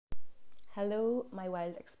Hello, my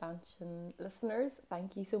Wild Expansion listeners.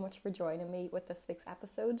 Thank you so much for joining me with this week's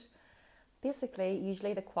episode. Basically,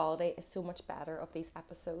 usually the quality is so much better of these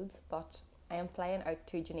episodes, but I am flying out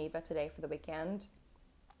to Geneva today for the weekend.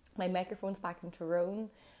 My microphone's back in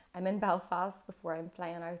Tyrone. I'm in Belfast before I'm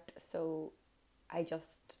flying out, so I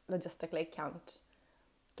just logistically can't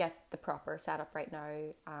get the proper setup right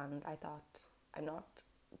now, and I thought I'm not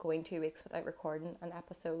going 2 weeks without recording an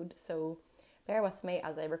episode, so bear with me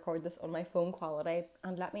as I record this on my phone quality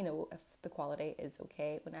and let me know if the quality is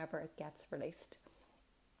okay whenever it gets released.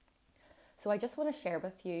 So I just want to share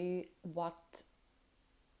with you what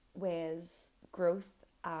ways growth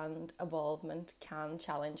and evolvement can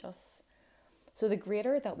challenge us. So the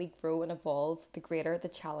greater that we grow and evolve, the greater the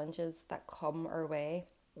challenges that come our way.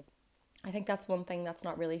 I think that's one thing that's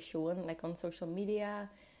not really shown like on social media.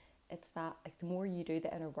 It's that like the more you do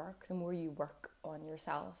the inner work, the more you work on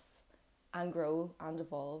yourself and grow and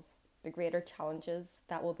evolve, the greater challenges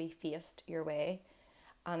that will be faced your way.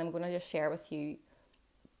 And I'm going to just share with you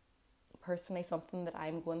personally something that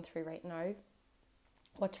I'm going through right now,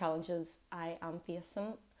 what challenges I am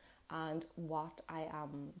facing and what I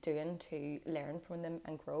am doing to learn from them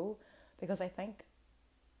and grow, because I think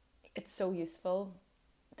it's so useful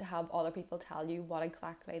to have other people tell you what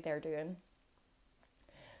exactly they're doing.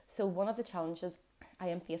 So one of the challenges I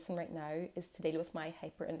am facing right now is to deal with my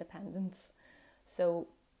hyper independence. So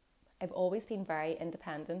I've always been very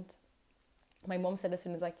independent. My mum said as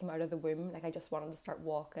soon as I came out of the womb, like I just wanted to start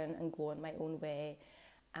walking and going my own way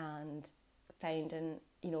and finding,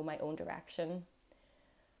 my own direction.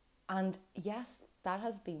 And yes, that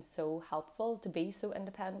has been so helpful to be so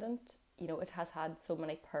independent. It has had so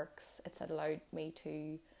many perks. It's allowed me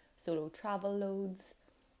to solo travel loads,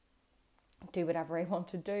 do whatever I want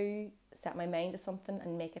to do, set my mind to something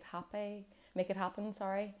and make it happen,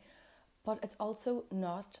 sorry. But it's also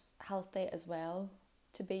not healthy as well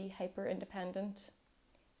to be hyper independent.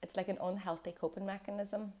 It's like an unhealthy coping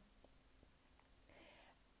mechanism.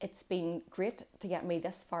 It's been great to get me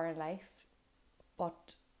this far in life,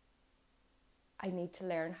 but I need to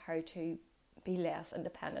learn how to be less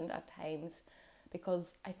independent at times,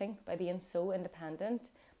 because I think by being so independent,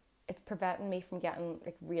 it's preventing me from getting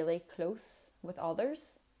like really close with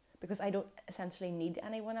others, because I don't essentially need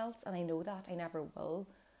anyone else, and I know that I never will,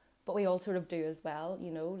 but we all sort of do as well,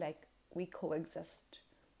 like we coexist.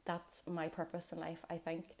 That's my purpose in life, I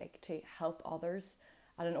think, like to help others,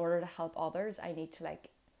 and in order to help others I need to like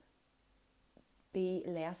be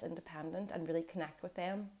less independent and really connect with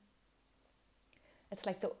them. It's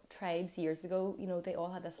like the tribes years ago, they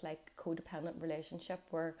all had this like codependent relationship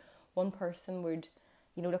where one person would,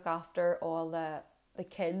 look after all the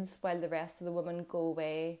kids while the rest of the women go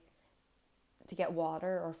away to get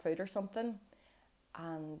water or food or something.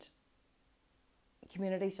 And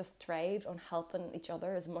communities just thrived on helping each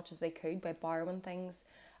other as much as they could by borrowing things.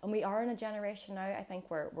 And we are in a generation now, I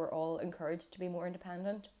think, where we're all encouraged to be more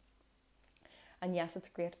independent. And yes, it's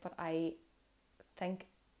great, but I think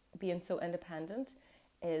being so independent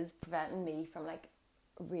is preventing me from like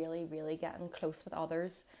really, really getting close with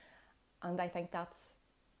others. And I think that's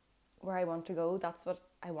where I want to go. That's what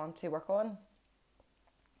I want to work on.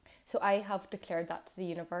 So I have declared that to the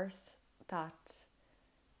universe that,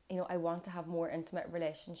 I want to have more intimate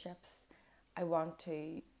relationships. I want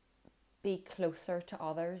to be closer to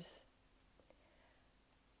others.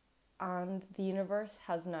 And the universe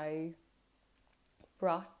has now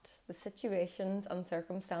brought the situations and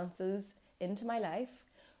circumstances into my life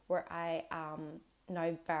where I am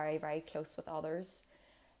now very, very close with others,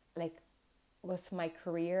 like with my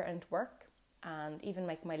career and work, and even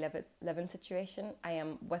like my living situation. I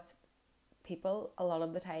am with people a lot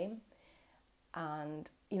of the time, and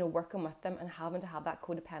working with them and having to have that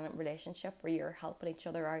codependent relationship where you're helping each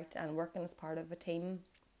other out and working as part of a team.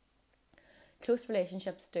 Close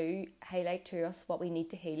relationships do highlight to us what we need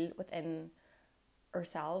to heal within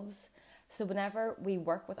ourselves. So whenever we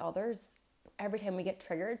work with others, every time we get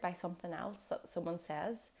triggered by something else that someone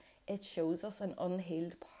says, it shows us an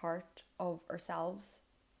unhealed part of ourselves.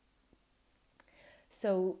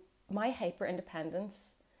 So my hyper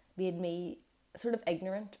independence made me sort of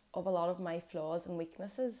ignorant of a lot of my flaws and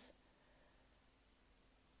weaknesses.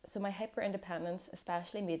 So my hyper independence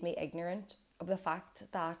especially made me ignorant of the fact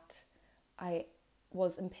that I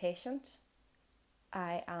was impatient,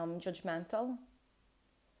 I am judgmental,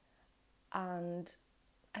 and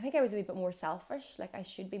I think I was a wee bit more selfish. Like I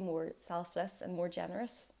should be more selfless and more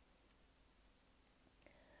generous.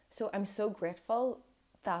 So I'm so grateful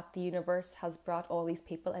that the universe has brought all these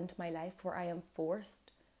people into my life where I am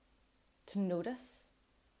forced to notice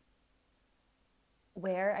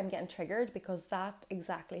where I'm getting triggered, because that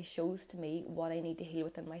exactly shows to me what I need to heal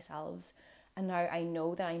within myself. And now I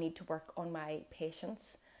know that I need to work on my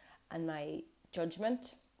patience and my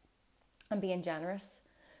judgment and being generous.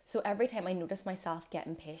 So every time I notice myself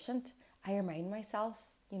getting patient, I remind myself,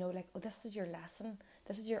 like, oh, this is your lesson.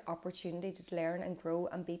 This is your opportunity to learn and grow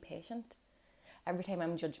and be patient. Every time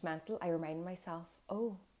I'm judgmental, I remind myself,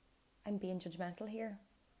 oh, I'm being judgmental here.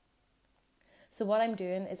 So what I'm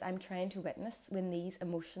doing is I'm trying to witness when these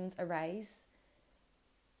emotions arise,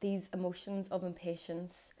 these emotions of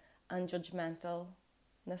impatience and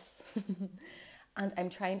judgmentalness. And I'm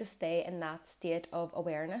trying to stay in that state of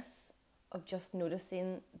awareness, of just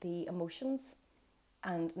noticing the emotions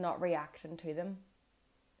and not reacting to them.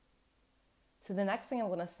 So the next thing I'm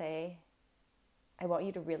going to say, I want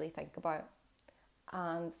you to really think about.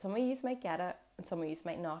 And some of you might get it and some of you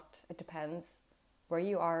might not. It depends where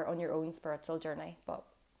you are on your own spiritual journey. But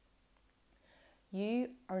you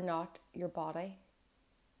are not your body.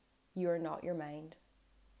 You are not your mind.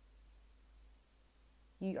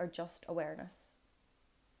 You are just awareness.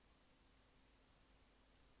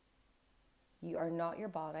 You are not your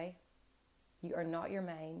body. You are not your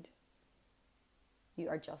mind. You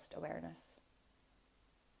are just awareness.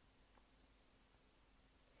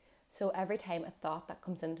 So every time a thought that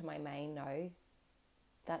comes into my mind now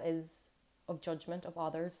that is of judgment of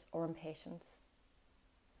others or impatience,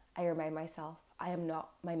 I remind myself, I am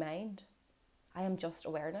not my mind. I am just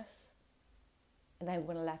awareness. And I'm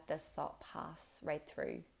going to let this thought pass right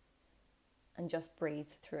through and just breathe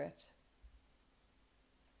through it.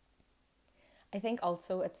 I think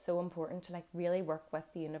also it's so important to really work with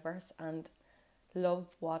the universe and love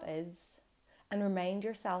what is, and remind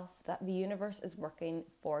yourself that the universe is working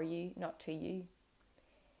for you, not to you.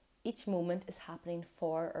 Each moment is happening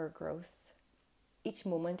for our growth. Each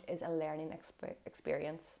moment is a learning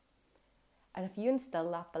experience. And if you instill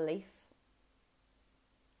that belief,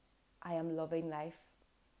 I am loving life,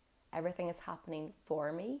 everything is happening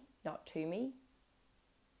for me, not to me.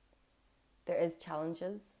 There is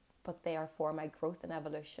challenges, but they are for my growth and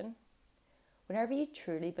evolution. Whenever you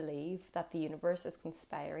truly believe that the universe is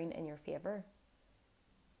conspiring in your favour,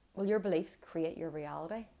 well, your beliefs create your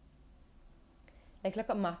reality. Look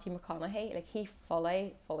at Matthew McConaughey. He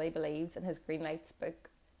fully believes in his Green Lights book.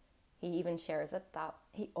 He even shares it, that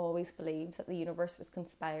he always believes that the universe is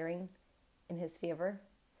conspiring in his favour.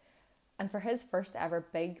 And for his first ever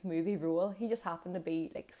big movie role, he just happened to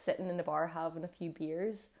be sitting in the bar having a few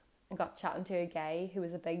beers and got chatting to a guy who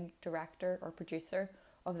was a big director or producer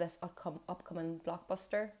of this upcoming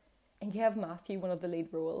blockbuster, and gave Matthew one of the lead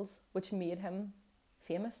roles, which made him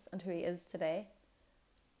famous and who he is today.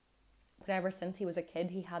 But ever since he was a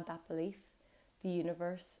kid, he had that belief, the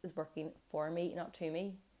universe is working for me, not to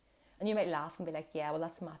me. And you might laugh and be like, yeah, well,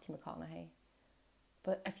 that's Matthew McConaughey.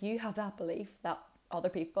 But if you have that belief that other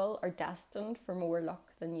people are destined for more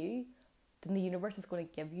luck than you, then the universe is going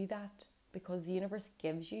to give you that, because the universe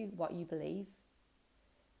gives you what you believe.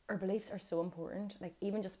 Our beliefs are so important,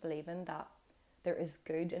 even just believing that there is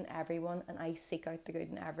good in everyone, and I seek out the good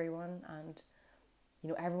in everyone, and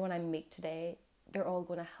everyone I meet today, they're all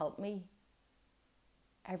going to help me.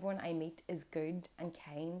 Everyone I meet is good and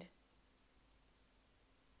kind.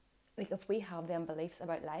 If we have them beliefs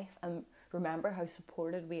about life and remember how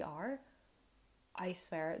supported we are, I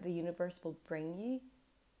swear the universe will bring you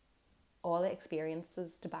all the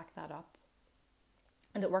experiences to back that up.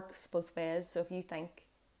 And it works both ways. So if you think,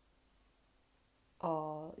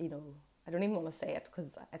 oh, I don't even want to say it,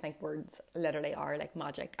 because I think words literally are like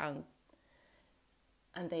magic,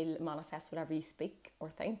 and they manifest whatever you speak or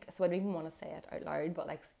think. So I don't even want to say it out loud, but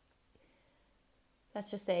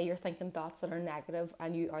let's just say you're thinking thoughts that are negative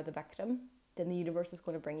and you are the victim, then the universe is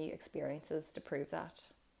going to bring you experiences to prove that.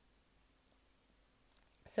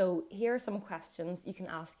 So here are some questions you can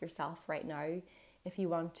ask yourself right now. If you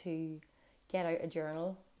want to get out a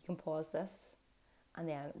journal, you can pause this and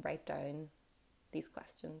then write down these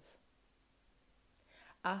questions.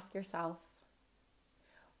 Ask yourself,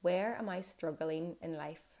 where am I struggling in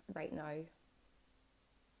life right now?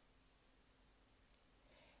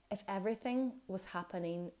 If everything was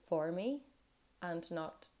happening for me and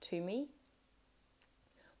not to me,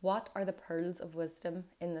 what are the pearls of wisdom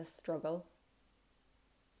in this struggle?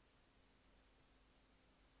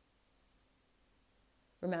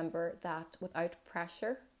 Remember that without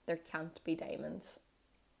pressure, there can't be diamonds.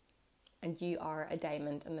 And you are a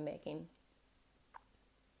diamond in the making.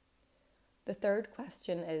 The third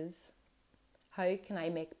question is, how can I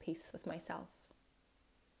make peace with myself?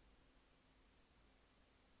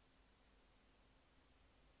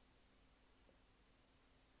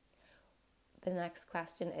 the next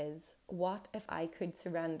question is, what if I could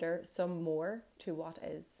surrender some more to what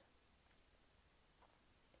is?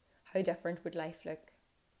 How different would life look?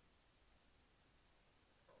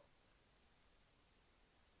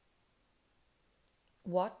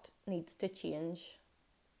 What needs to change?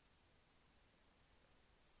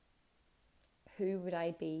 Who would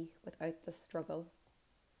I be without the struggle?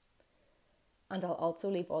 And I'll also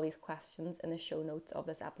leave all these questions in the show notes of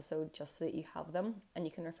this episode just so that you have them and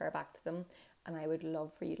you can refer back to them. And I would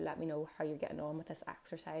love for you to let me know how you're getting on with this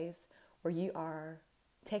exercise where you are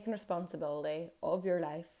taking responsibility of your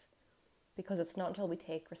life, because it's not until we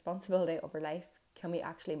take responsibility of our life can we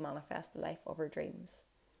actually manifest the life of our dreams.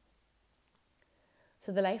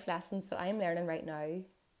 So the life lessons that I'm learning right now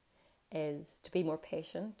is to be more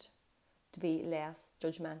patient, to be less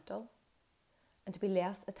judgmental, and to be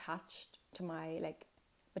less attached to my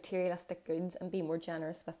materialistic goods and be more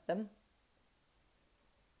generous with them.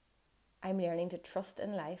 I'm learning to trust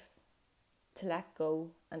in life, to let go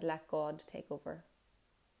and let God take over.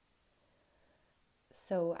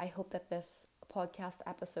 So I hope that this podcast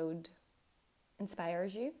episode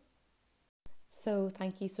inspires you. So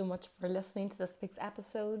thank you so much for listening to this week's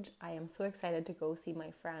episode. I am so excited to go see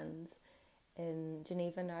my friends in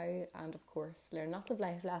Geneva now, and of course learn lots of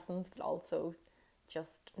life lessons, but also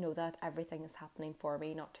just know that everything is happening for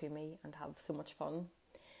me, not to me, and have so much fun.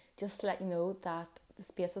 Just to let you know that the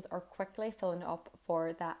spaces are quickly filling up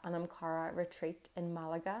for the Anam Cara retreat in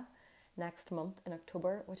Malaga next month in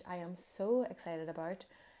October, which I am so excited about.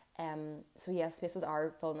 So yes, spaces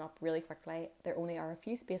are filling up really quickly. There only are a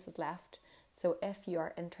few spaces left. So if you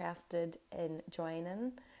are interested in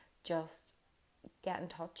joining, just get in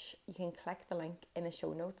touch. You can click the link in the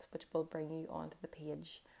show notes, which will bring you onto the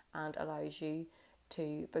page and allows you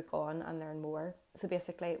to book on and learn more. So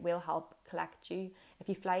basically, we'll help collect you. If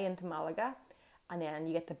you fly into Malaga and then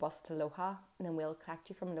you get the bus to Loja, and then we'll collect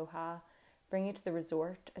you from Loja, bring you to the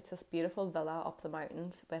resort. It's this beautiful villa up the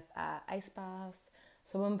mountains with an ice bath,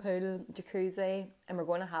 swimming pool, jacuzzi, and we're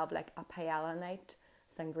going to have like a paella night,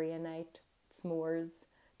 sangria night, s'mores,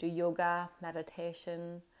 do yoga,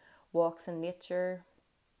 meditation, walks in nature.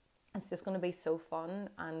 It's just going to be so fun,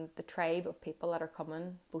 and the tribe of people that are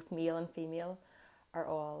coming, both male and female, are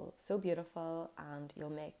all so beautiful, and you'll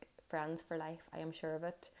make friends for life, I am sure of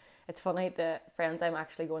it. It's funny, the friends I'm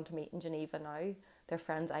actually going to meet in Geneva now, they're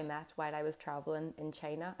friends I met while I was travelling in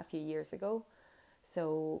China a few years ago.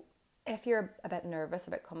 So if you're a bit nervous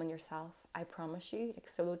about coming yourself, I promise you,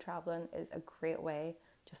 solo travelling is a great way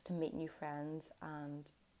just to meet new friends and,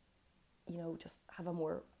 just have a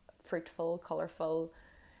more fruitful, colourful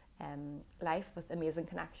life with amazing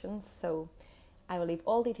connections. So I will leave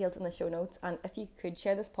all details in the show notes, and if you could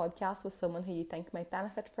share this podcast with someone who you think might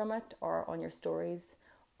benefit from it, or on your stories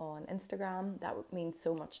on Instagram, that would mean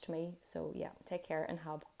so much to me. So yeah, take care and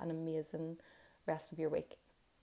have an amazing rest of your week.